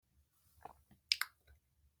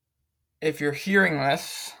If you're hearing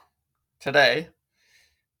this today,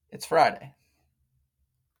 it's Friday.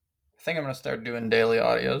 I think I'm going to start doing daily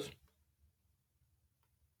audios.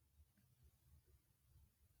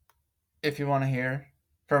 If you want to hear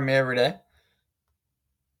from me every day,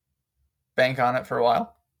 bank on it for a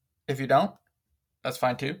while. If you don't, that's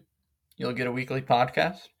fine too. You'll get a weekly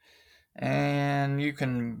podcast, and you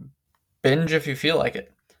can binge if you feel like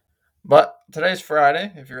it. But today's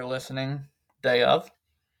Friday, if you're listening, day of.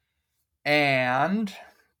 And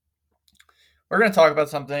we're going to talk about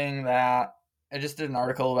something that I just did an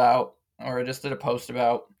article about, or I just did a post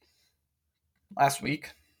about last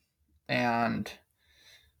week. And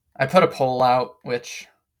I put a poll out, which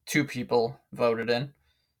 2 people voted in.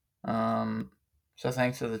 So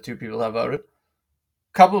thanks to the 2 people that voted.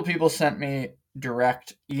 A couple of people sent me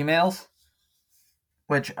direct emails,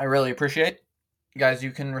 which I really appreciate. Guys,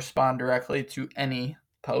 you can respond directly to any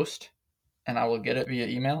post, and I will get it via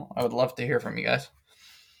email. I would love to hear from you guys.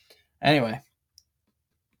 Anyway,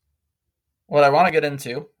 what I want to get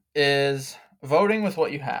into is voting with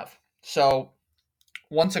what you have. So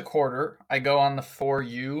once a quarter, I go on the For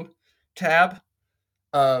You tab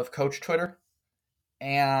of Coach Twitter,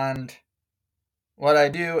 and what I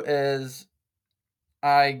do is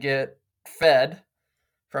I get fed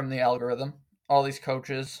from the algorithm all these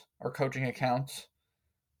coaches or coaching accounts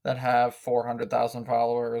that have 400,000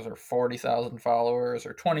 followers or 40,000 followers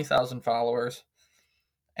or 20,000 followers.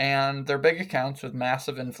 And they're big accounts with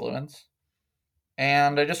massive influence.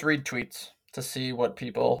 And I just read tweets to see what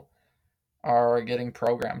people are getting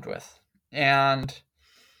programmed with. And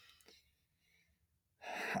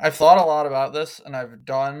I've thought a lot about this, and I've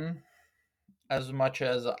done as much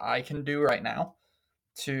as I can do right now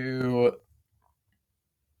to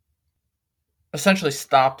essentially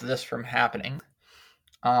stop this from happening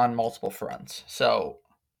on multiple fronts. So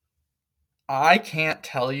I can't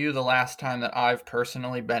tell you the last time that I've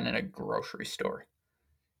personally been in a grocery store.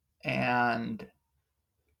 And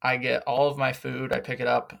I get all of my food, I pick it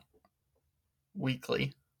up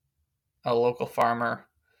weekly. A local farmer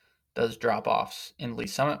does drop-offs in Lee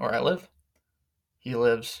Summit where I live. He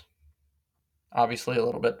lives obviously a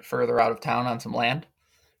little bit further out of town on some land,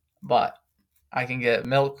 but I can get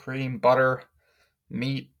milk, cream, butter,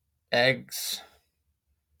 meat, eggs,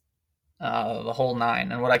 the whole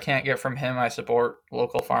nine. And what I can't get from him, I support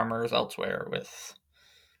local farmers elsewhere with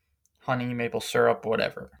honey, maple syrup,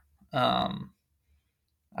 whatever. I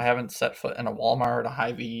haven't set foot in a Walmart, a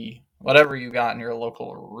Hy-Vee, whatever you got in your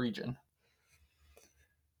local region.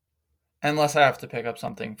 Unless I have to pick up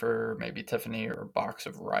something for maybe Tiffany or a box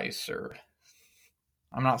of rice, or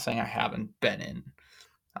I'm not saying I haven't been in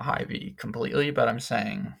a Hy-Vee completely, but I'm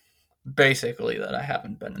saying basically that I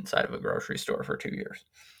haven't been inside of a grocery store for 2 years.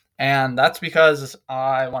 And that's because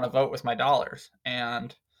I want to vote with my dollars.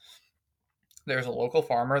 And there's a local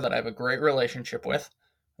farmer that I have a great relationship with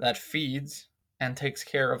that feeds and takes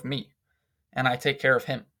care of me. And I take care of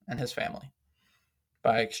him and his family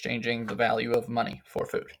by exchanging the value of money for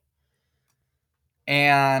food.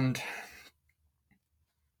 And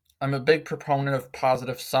I'm a big proponent of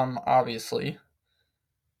positive sum, obviously.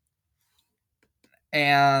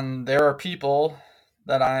 And there are people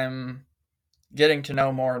that I'm getting to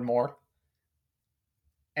know more and more.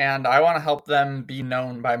 And I want to help them be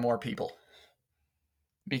known by more people.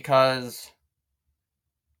 Because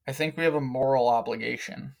I think we have a moral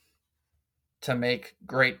obligation to make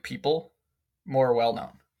great people more well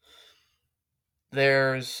known.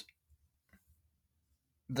 There's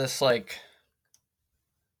this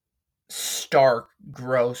stark,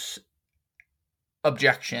 gross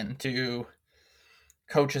objection to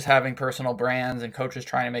coaches having personal brands and coaches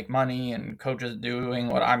trying to make money and coaches doing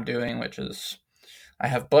what I'm doing, which is I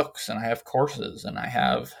have books and I have courses and I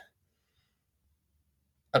have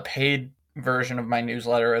a paid version of my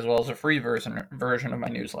newsletter as well as a free version of my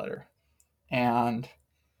newsletter. And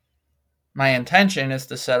my intention is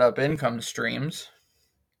to set up income streams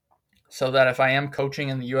so that if I am coaching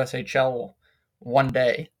in the USHL one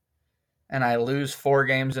day and I lose 4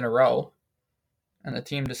 games in a row and the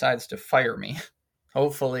team decides to fire me,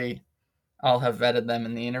 hopefully I'll have vetted them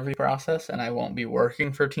in the interview process and I won't be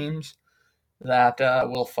working for teams that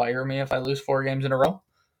will fire me if I lose 4 games in a row.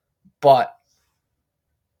 But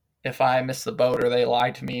if I miss the boat or they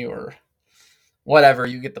lie to me or whatever,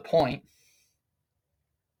 you get the point.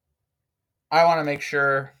 I want to make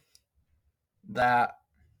sure that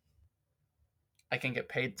I can get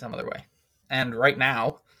paid some other way. And right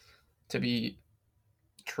now, to be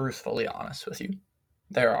truthfully honest with you,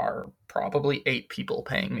 there are probably 8 people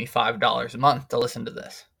paying me $5 a month to listen to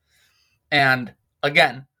this. And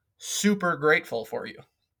again, super grateful for you.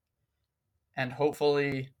 And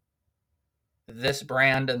hopefully this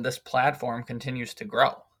brand and this platform continues to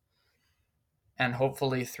grow. And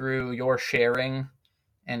hopefully through your sharing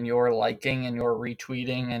and your liking and your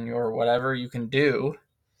retweeting and your whatever you can do,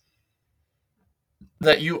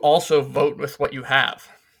 that you also vote with what you have.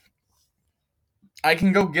 I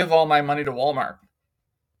can go give all my money to Walmart.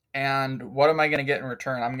 And what am I going to get in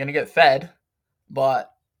return? I'm going to get fed,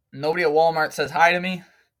 but nobody at Walmart says hi to me.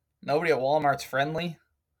 Nobody at Walmart's friendly.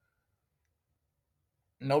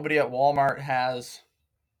 Nobody at Walmart has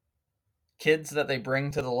kids that they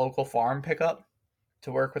bring to the local farm pickup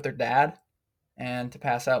to work with their dad and to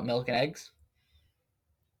pass out milk and eggs.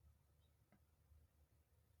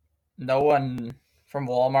 No one from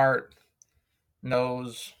Walmart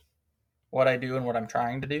knows what I do and what I'm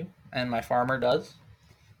trying to do, and my farmer does.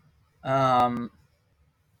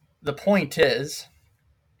 The point is,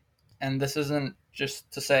 and this isn't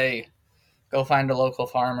just to say go find a local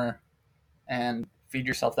farmer and feed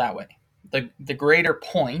yourself that way. The greater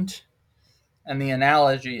point and the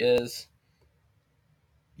analogy is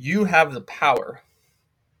you have the power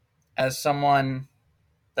as someone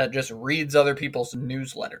that just reads other people's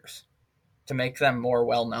newsletters to make them more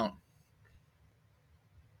well known.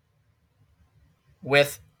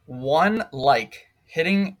 With one like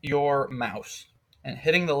hitting your mouse and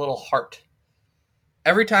hitting the little heart,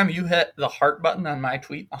 every time you hit the heart button on my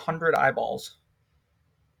tweet, 100 eyeballs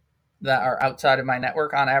that are outside of my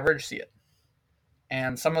network on average see it.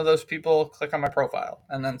 And some of those people click on my profile.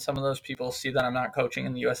 And then some of those people see that I'm not coaching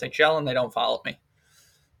in the USHL and they don't follow me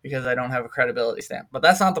because I don't have a credibility stamp. But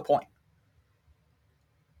that's not the point.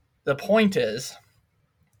 The point is,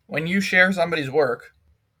 when you share somebody's work,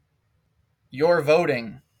 you're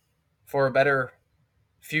voting for a better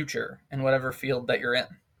future in whatever field that you're in.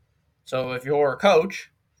 So if you're a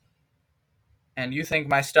coach and you think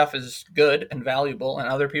my stuff is good and valuable and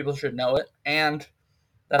other people should know it, and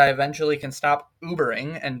that I eventually can stop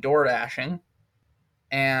Ubering and DoorDashing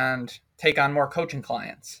and take on more coaching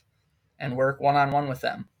clients and work one-on-one with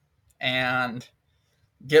them and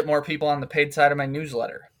get more people on the paid side of my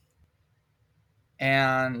newsletter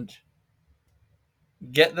and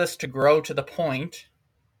get this to grow to the point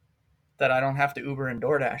that I don't have to Uber and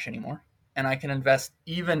DoorDash anymore, and I can invest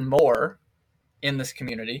even more in this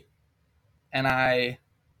community, and I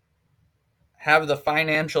have the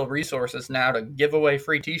financial resources now to give away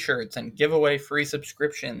free t-shirts and give away free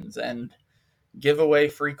subscriptions and give away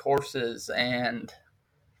free courses and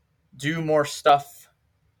do more stuff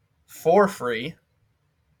for free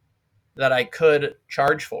that I could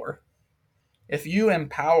charge for. If you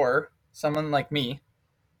empower someone like me,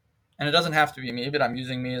 and it doesn't have to be me, but I'm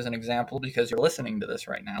using me as an example because you're listening to this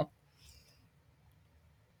right now.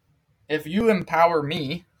 If you empower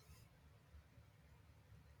me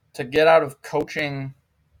to get out of coaching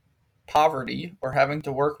poverty or having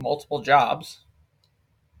to work multiple jobs,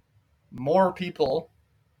 more people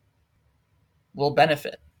will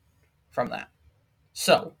benefit from that.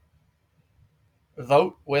 So,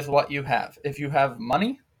 vote with what you have. If you have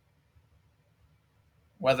money,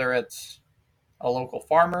 whether it's a local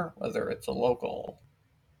farmer, whether it's a local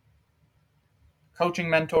coaching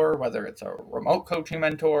mentor, whether it's a remote coaching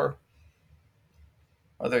mentor,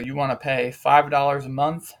 whether you want to pay $5 a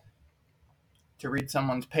month to read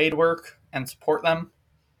someone's paid work and support them,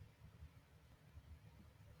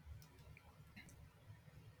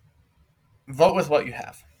 vote with what you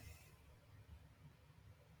have.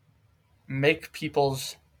 Make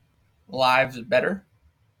people's lives better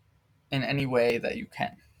in any way that you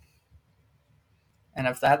can. And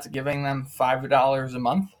if that's giving them $5 a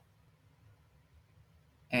month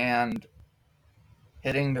and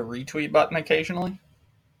hitting the retweet button occasionally,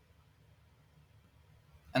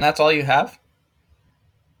 and that's all you have,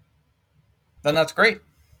 then that's great.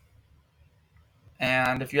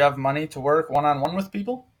 And if you have money to work one-on-one with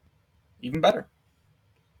people, even better.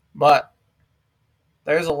 But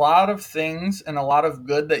there's a lot of things and a lot of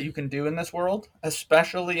good that you can do in this world,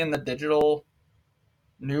 especially in the digital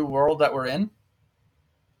new world that we're in.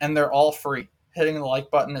 And they're all free. Hitting the like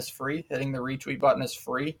button is free. Hitting the retweet button is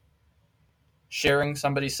free. Sharing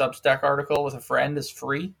somebody's Substack article with a friend is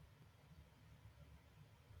free.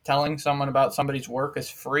 Telling someone about somebody's work is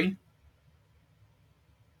free.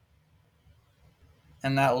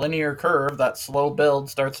 And that linear curve, that slow build,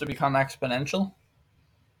 starts to become exponential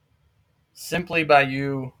simply by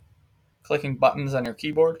you clicking buttons on your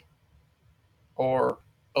keyboard or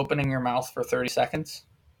opening your mouth for 30 seconds.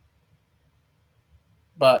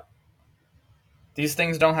 But these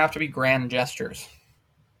things don't have to be grand gestures.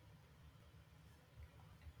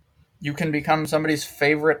 You can become somebody's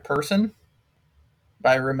favorite person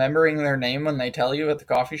by remembering their name when they tell you at the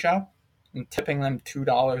coffee shop. and tipping them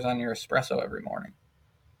 $2 on your espresso every morning.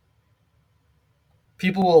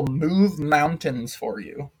 People will move mountains for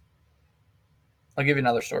you. I'll give you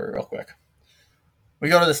another story real quick. We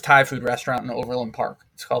go to this Thai food restaurant in Overland Park.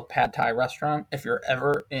 It's called Pad Thai Restaurant. If you're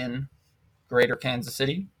ever in Greater Kansas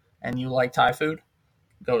City and you like Thai food,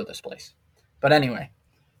 go to this place. But anyway,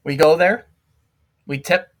 we go there. We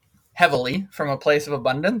tip heavily from a place of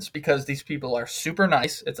abundance because these people are super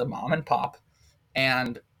nice. It's a mom and pop.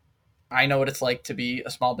 And I know what it's like to be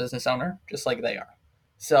a small business owner, just like they are.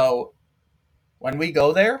 So when we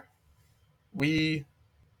go there, we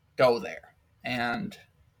go there. And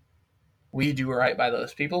we do right by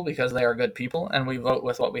those people because they are good people, and we vote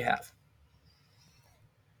with what we have.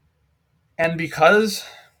 And because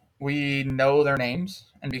we know their names,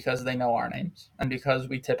 and because they know our names, and because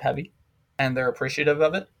we tip heavy, and they're appreciative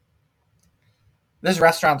of it, this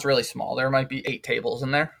restaurant's really small. There might be 8 tables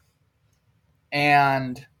in there.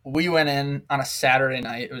 And we went in on a Saturday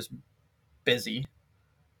night. It was busy.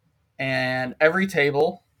 And every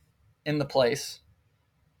table in the place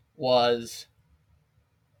was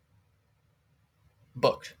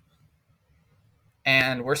booked.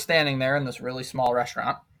 And we're standing there in this really small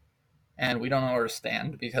restaurant. And we don't know where to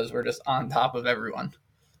stand because we're just on top of everyone.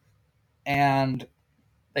 And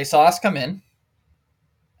they saw us come in.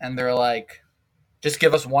 And they're like, just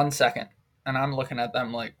give us 1 second. And I'm looking at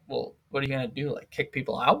them like, well, what are you going to do? Like, kick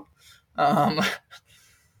people out?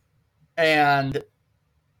 And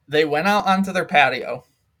they went out onto their patio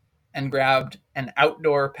and grabbed an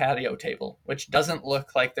outdoor patio table, which doesn't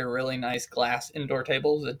look like they're really nice glass indoor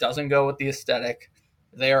tables. It doesn't go with the aesthetic.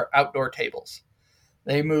 They are outdoor tables.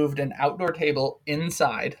 They moved an outdoor table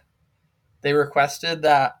inside. They requested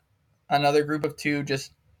that another group of 2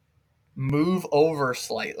 just move over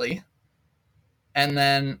slightly. And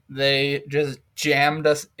then they just jammed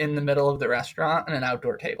us in the middle of the restaurant in an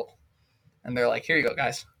outdoor table. And they're like, here you go,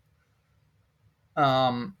 guys.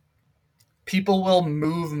 People will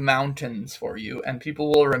move mountains for you, and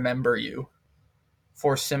people will remember you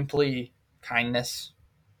for simply kindness,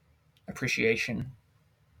 appreciation,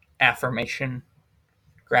 affirmation,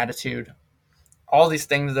 gratitude, all these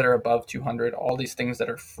things that are above 200, all these things that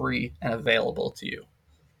are free and available to you.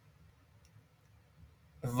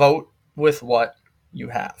 Vote with what you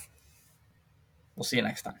have. We'll see you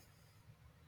next time.